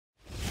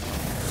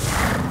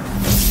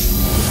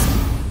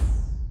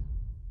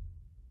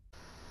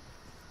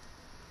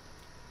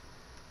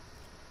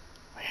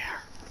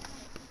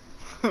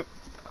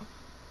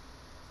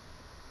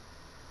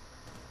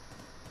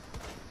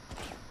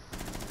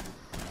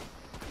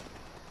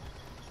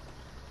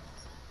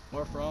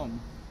Where from?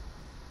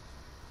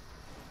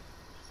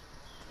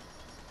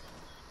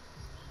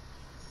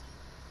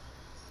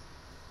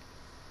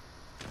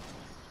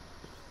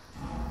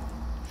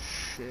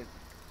 Shit.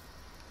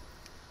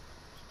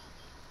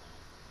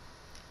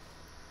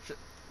 Shit.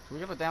 Do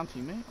we have a down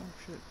teammate? Oh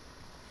shit.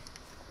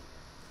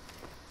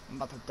 I'm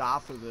about to die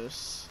for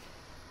this.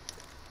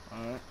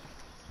 Alright.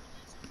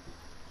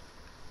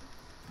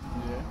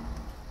 Yeah.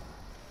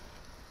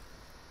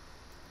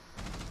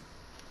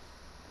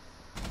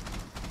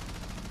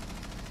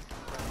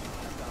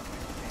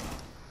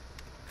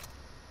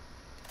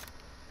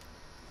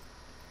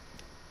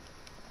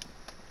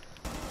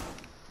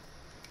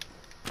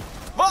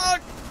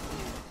 Fuck!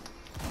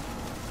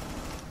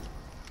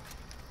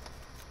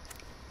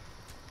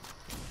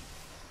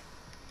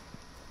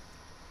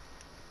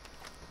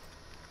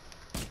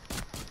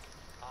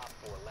 Op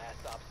 4, last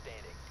stop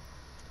standing.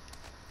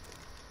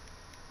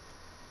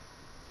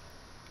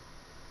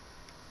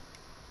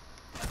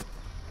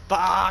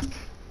 Fuck!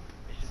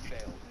 Mission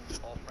failed.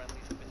 All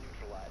friendlies have been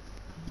neutralized.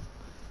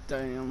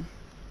 Damn.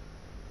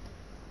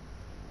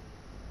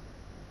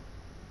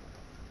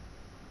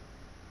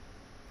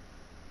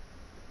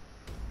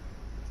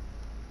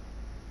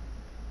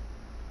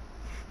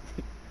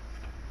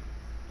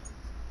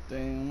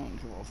 Damn, I don't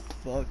give a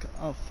fuck.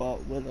 I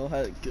fought Widow,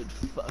 had a good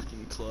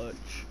fucking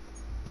clutch.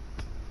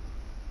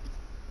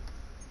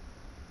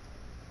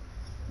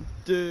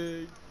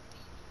 Dude.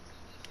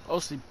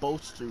 Obviously,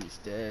 Bolster's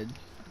dead.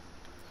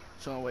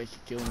 So no way he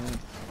could kill me.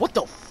 What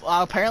the f-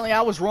 apparently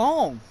I was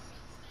wrong.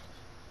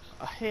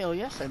 Hell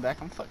yes, I'm back.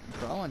 I'm fucking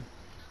crawling.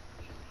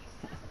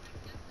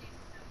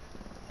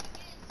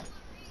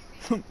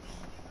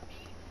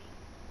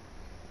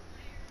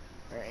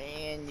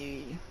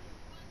 Randy.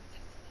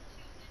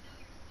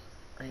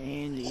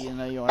 Randy, you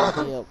know you want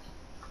to help.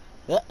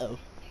 Uh-oh.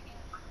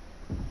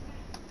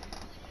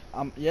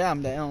 I'm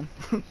down.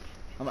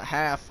 I'm at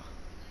half.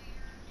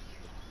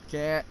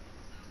 Can't.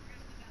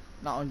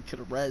 Not one could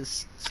have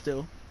res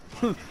still.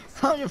 I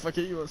don't give a fuck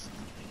he was.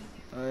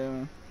 Oh yeah,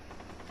 man.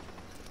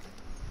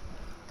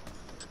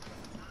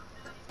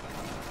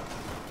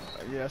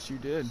 Yes, you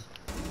did.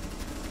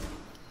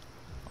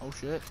 Oh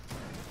shit.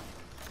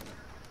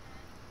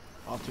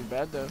 Not too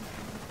bad though.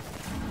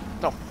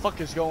 What the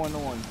fuck is going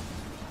on?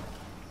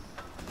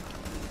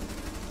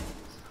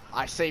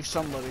 I saved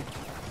somebody.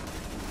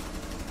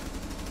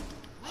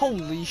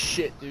 Holy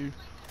shit, dude.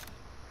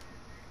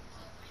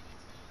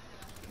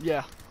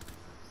 Yeah.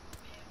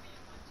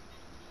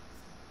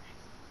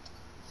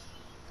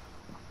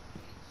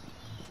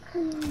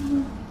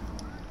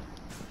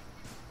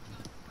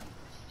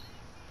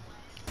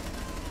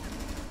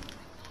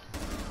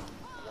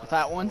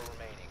 That one.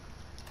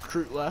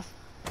 Recruit left.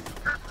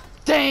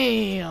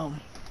 Damn!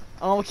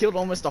 I almost killed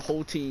almost the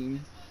whole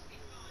team.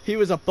 He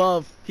was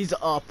above. He's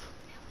up.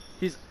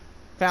 He's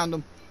found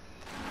him.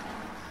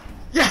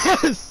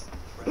 Yes!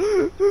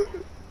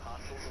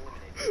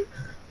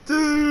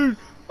 Dude,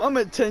 I'm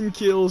at 10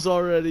 kills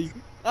already.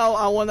 Oh,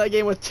 I won that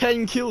game with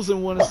 10 kills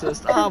and 1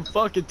 assist. I'm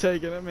fucking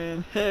taking it,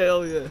 man.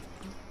 Hell yeah.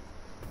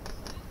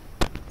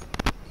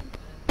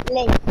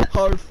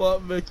 Hard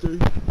fought victory.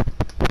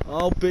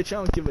 Oh, bitch, I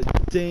don't give a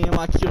damn.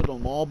 I killed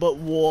them all but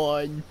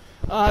one.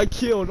 I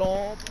killed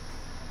all.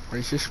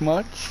 Racist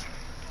much?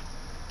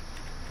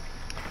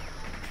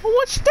 Well,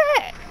 what's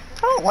that?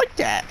 I don't like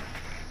that.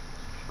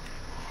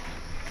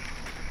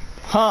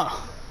 Huh.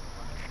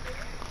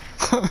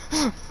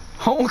 I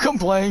won't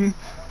complain.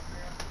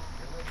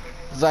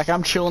 It's like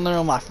I'm chilling there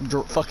on my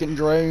fucking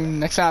drone.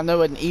 Next time I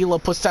know it, an Ela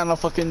puts down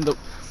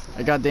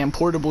a goddamn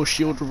portable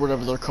shield or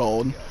whatever they're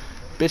called.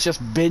 Bitch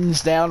just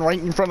bends down right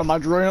in front of my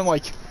drone. I'm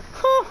like,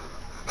 huh.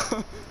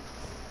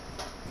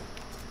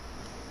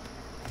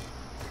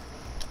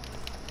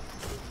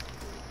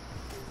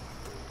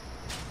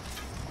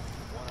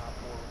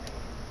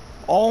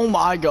 Oh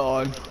my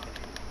god.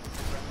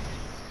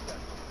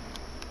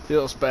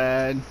 Feels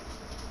bad.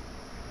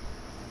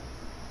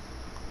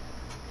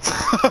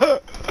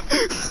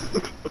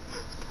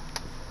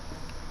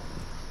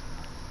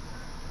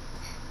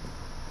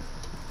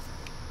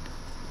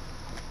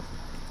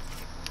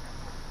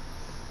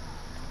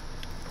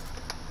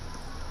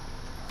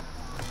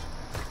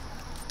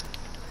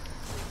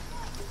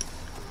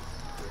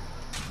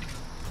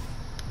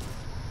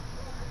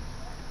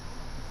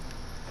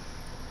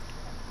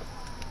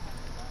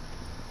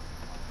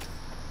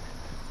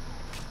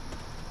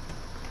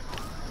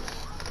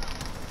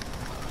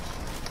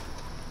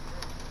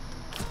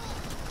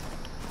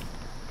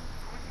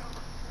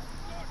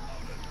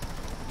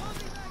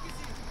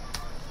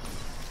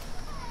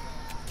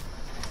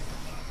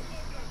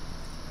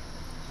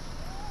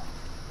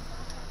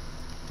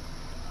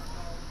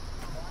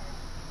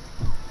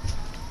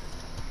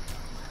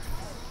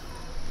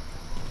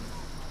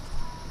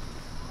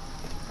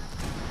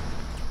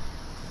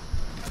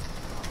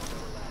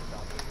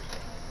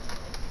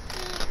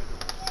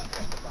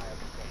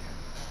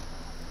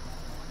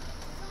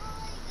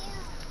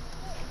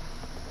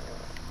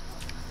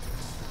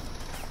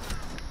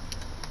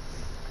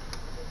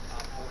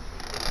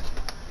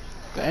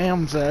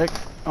 Damn, Zach.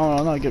 Oh,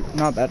 no, not good.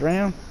 Not bad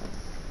round.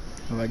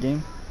 Not bad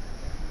game.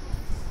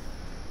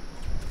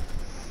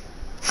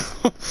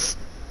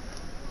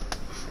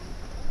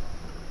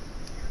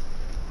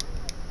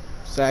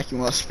 Zach, you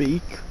want to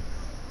speak?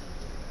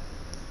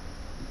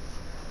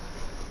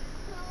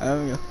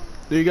 Oh, yeah.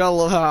 You gotta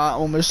love how I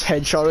almost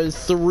headshotted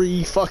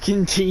 3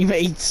 fucking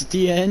teammates at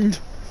the end.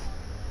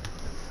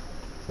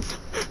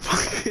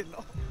 Fucking.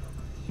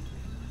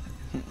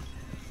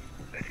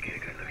 Let's get a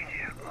good look at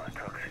you. Our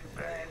toxic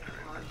babes are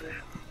in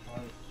position.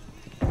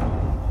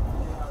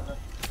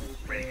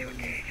 Ready to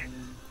engage.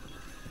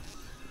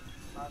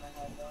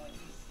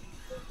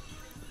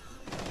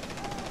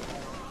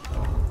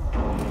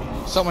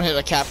 Someone hit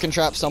a Capcan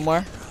trap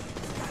somewhere.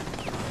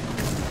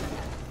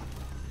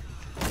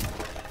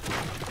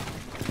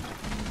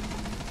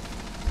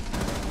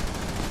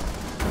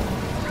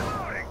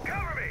 Reloading,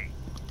 cover me!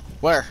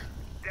 Where?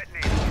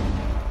 Detonating.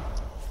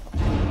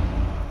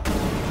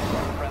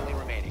 One friendly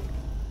remaining.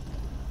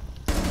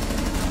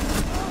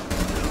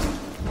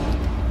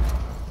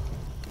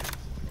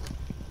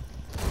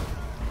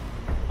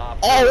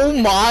 Oh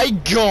my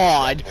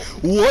god!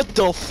 What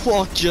the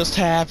fuck just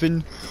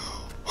happened?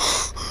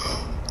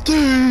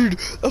 Dude!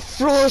 A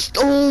frost!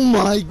 Oh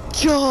my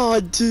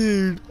god,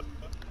 dude!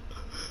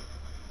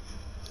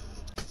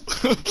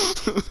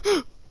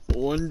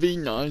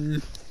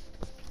 1v9.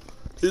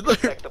 Dude, they're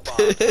Protect the bomb.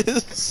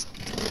 pissed.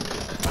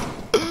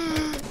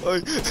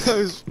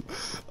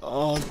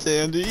 Oh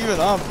damn, dude, even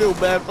I feel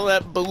bad for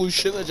that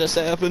bullshit that just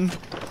happened.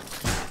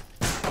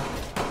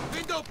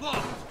 Window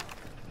blocked.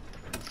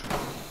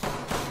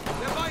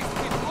 Device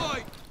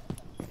deployed.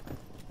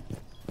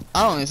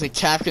 I don't even think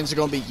Capcans are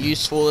gonna be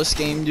useful this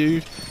game,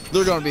 dude.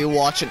 They're gonna be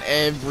watching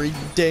every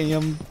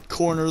damn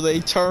corner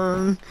they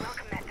turn.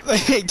 They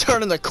ain't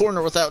turning the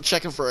corner without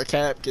checking for a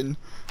Capcan.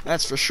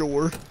 That's for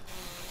sure.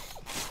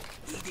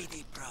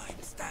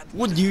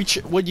 Would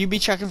you be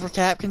checking for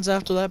Capcans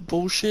after that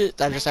bullshit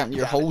that just happened to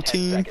your Down to whole 10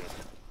 team? seconds.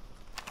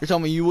 You're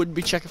telling me you wouldn't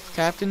be checking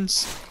for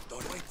Capcans?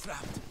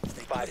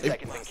 5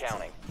 seconds and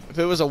counting. If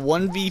it was a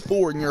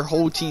 1v4 and your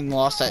whole team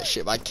lost that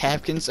shit by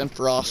Capcans and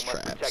frost You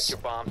must protect traps. your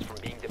bombs from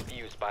being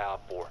defused by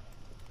Op 4.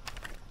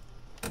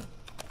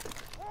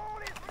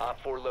 Op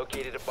 4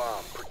 located a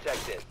bomb.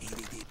 Protect it.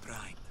 EDD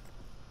prime.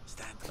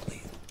 Stand clear.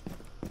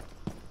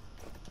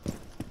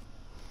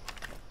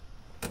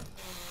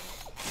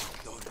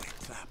 Doorway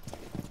trapped.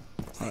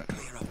 Stay Alright.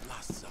 clear of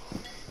blast zone.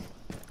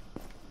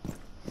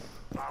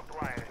 Bomb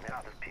blind and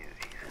out of beauties.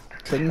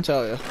 Couldn't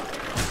tell you.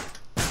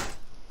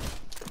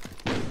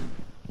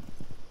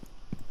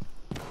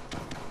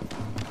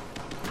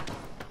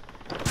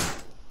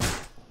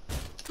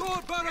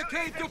 Door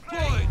barricade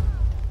deployed.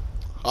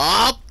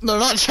 Ah, they're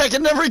not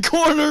checking every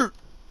corner.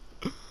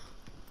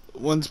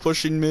 One's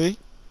pushing me.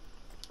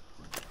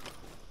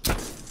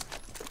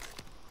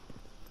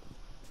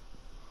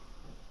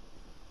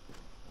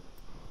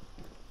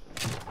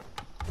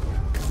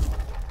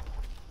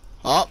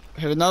 Oh,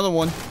 hit another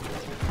one.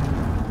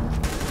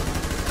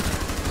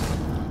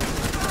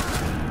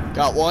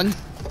 Got one.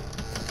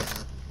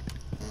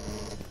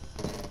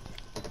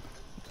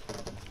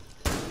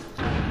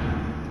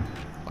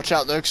 Watch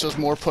out though, 'cause there's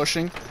more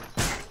pushing.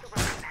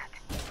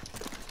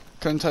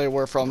 Couldn't tell you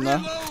where from though.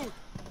 Reload.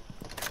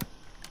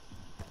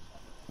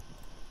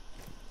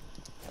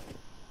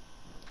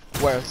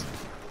 Where?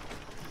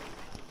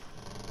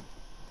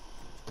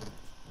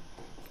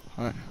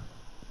 Alright.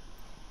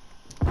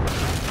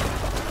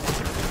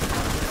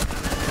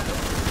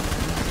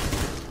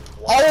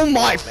 Oh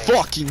my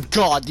fucking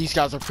god, these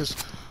guys are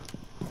pissed.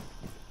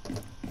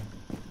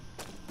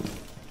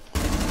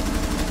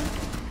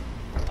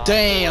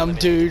 Damn,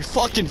 dude,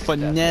 fucking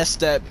finesse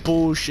that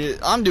bullshit.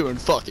 I'm doing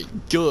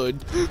fucking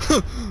good.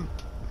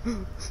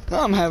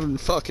 I'm having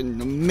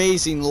fucking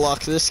amazing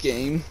luck this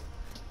game.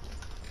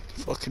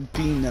 Fucking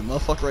beam that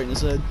motherfucker right in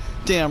his head.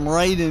 Damn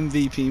right,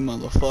 MVP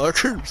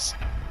motherfuckers.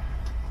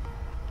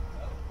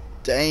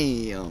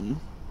 Damn.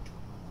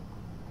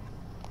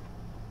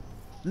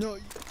 No.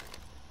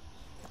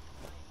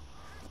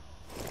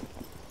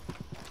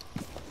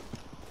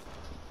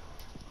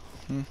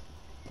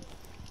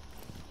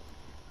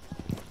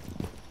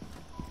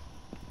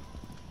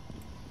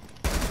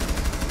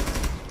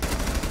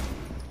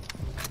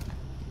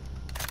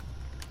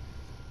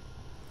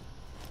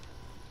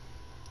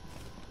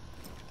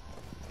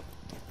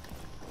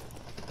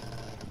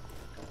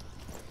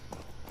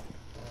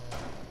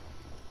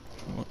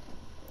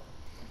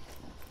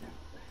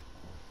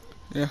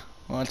 Yeah,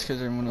 well that's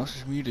because everyone else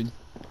is muted.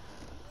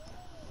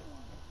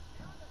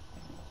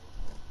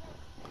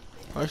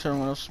 Why is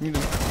everyone else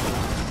muted?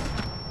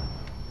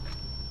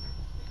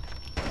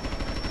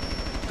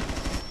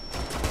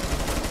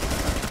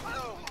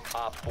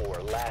 Op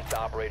 4, last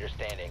operator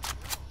standing.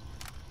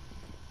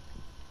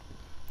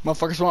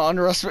 Motherfuckers want to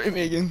underestimate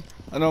me again.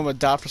 I know I'm a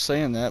die for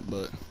saying that,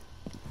 but...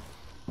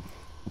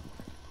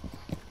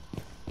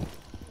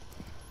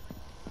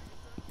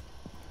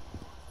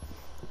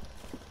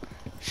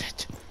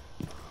 Shit.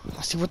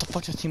 I see what the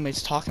fuck the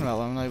teammate's talking about,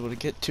 but I'm not able to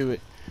get to it.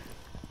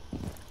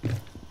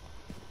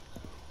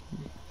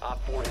 Op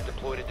 4 has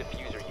deployed a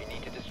diffuser. You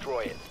need to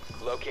destroy it.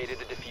 Located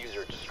the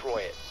diffuser. Destroy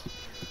it.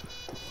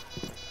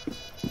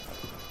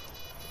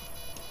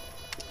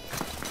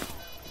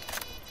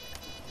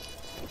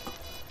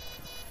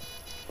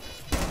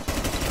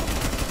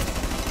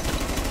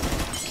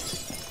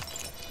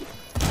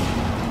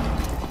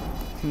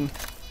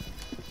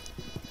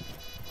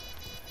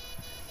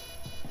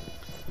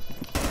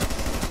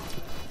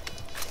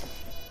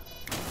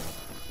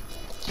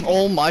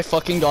 Oh my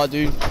fucking god,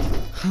 dude.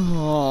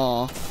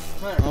 Oh,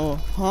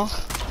 huh?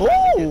 Oh,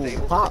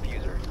 Disable pop. the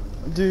diffuser.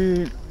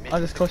 Dude, I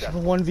just clutched up a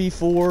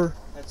 1v4.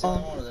 That's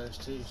on one of those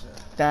too, so.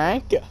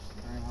 Thank you. I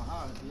ain't gonna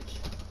holler, bitch.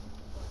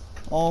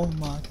 Oh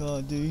my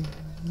god, dude.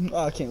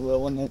 I can't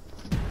live on it.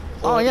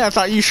 Oh yeah, I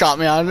thought you shot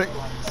me out of it.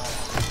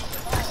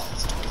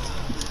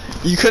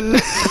 You couldn't. You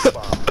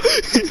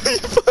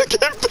fucking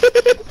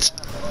bitch.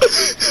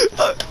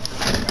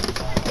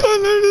 I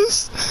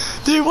noticed.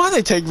 Dude, why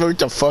they take vote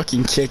to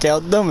fucking kick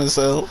out? Dumb as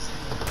hell.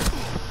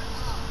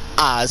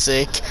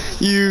 Isaac.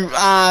 You,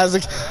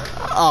 Isaac.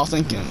 Oh,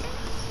 thinking.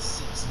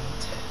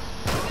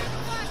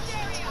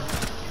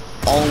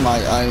 Oh my,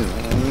 I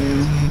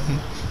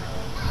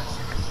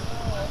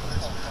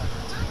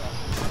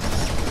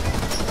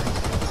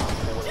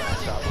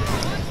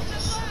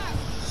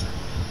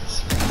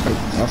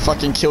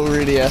fucking kill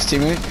Rudy ass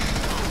teammate.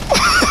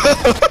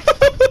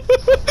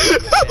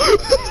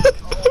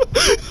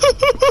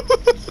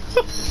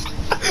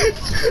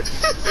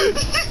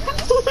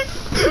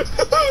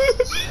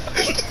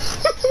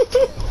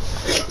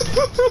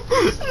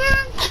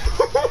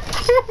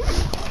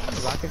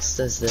 Rockets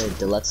does the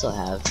Deluxo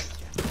have?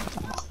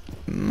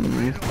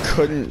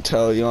 Couldn't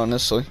tell you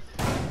honestly.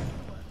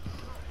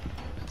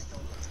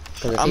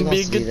 Cause if I'm he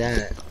wants being to do good.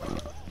 that,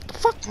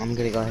 Fuck. I'm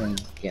gonna go ahead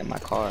and get my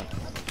car.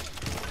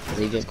 Cause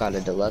he just got a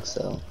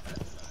Deluxo.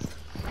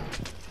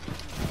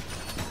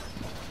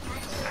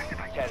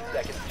 10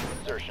 seconds to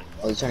insertion.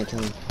 Oh, he's trying to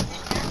kill me.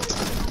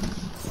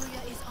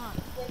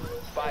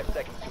 5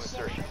 seconds to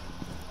insertion.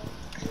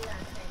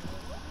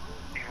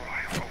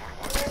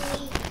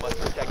 You must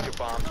protect your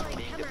bombs from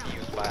being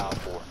defused by Op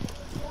 4.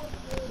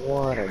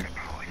 What a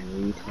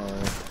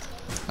retard.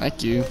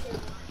 Thank you.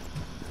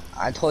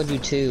 I told you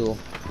to.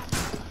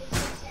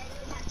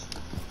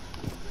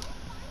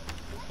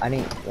 I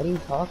didn't. What are you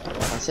talking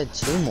about? I said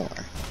 2 more.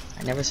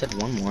 I never said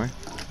 1 more.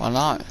 Why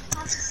not?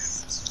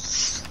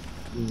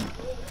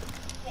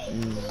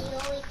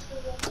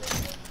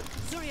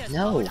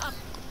 No.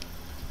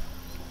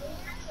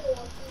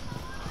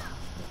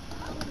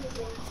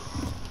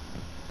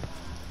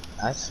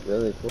 That's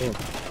really cool.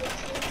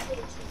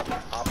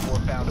 Op 4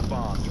 found a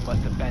bomb. You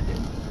must defend it.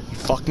 You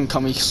fucking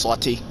cummy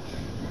slutty.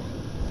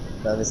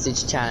 Bro, this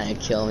dude's trying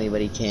to kill me,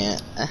 but he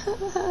can't.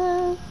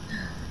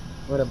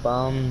 What a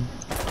bum.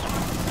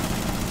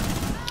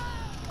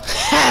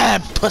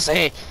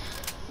 Pussy.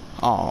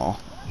 Oh.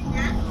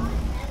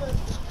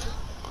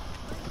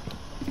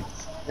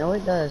 No,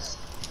 it does.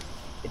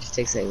 It just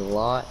takes a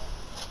lot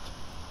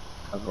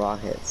of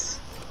rockets.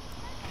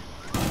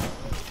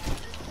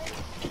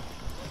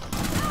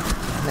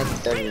 Like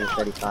 30 to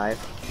 35.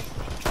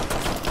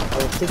 Oh,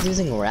 this kid's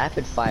using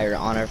rapid fire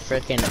on our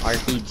frickin'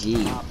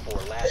 RPG Op 4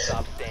 last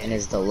stop and standing.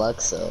 his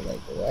Deluxo. Like,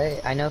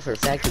 what? I know for a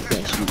fact he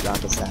can't shoot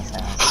rockets that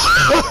fast.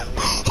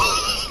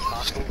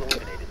 Hostiles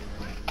eliminated.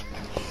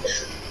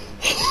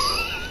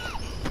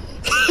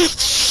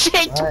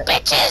 Shit, What?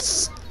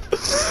 bitches!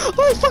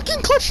 I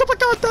fucking clutched up a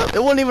goddamn.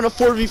 It wasn't even a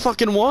 4v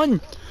fucking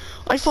 1.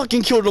 I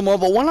fucking killed them all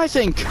but one, I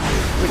think.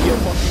 But you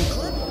fucking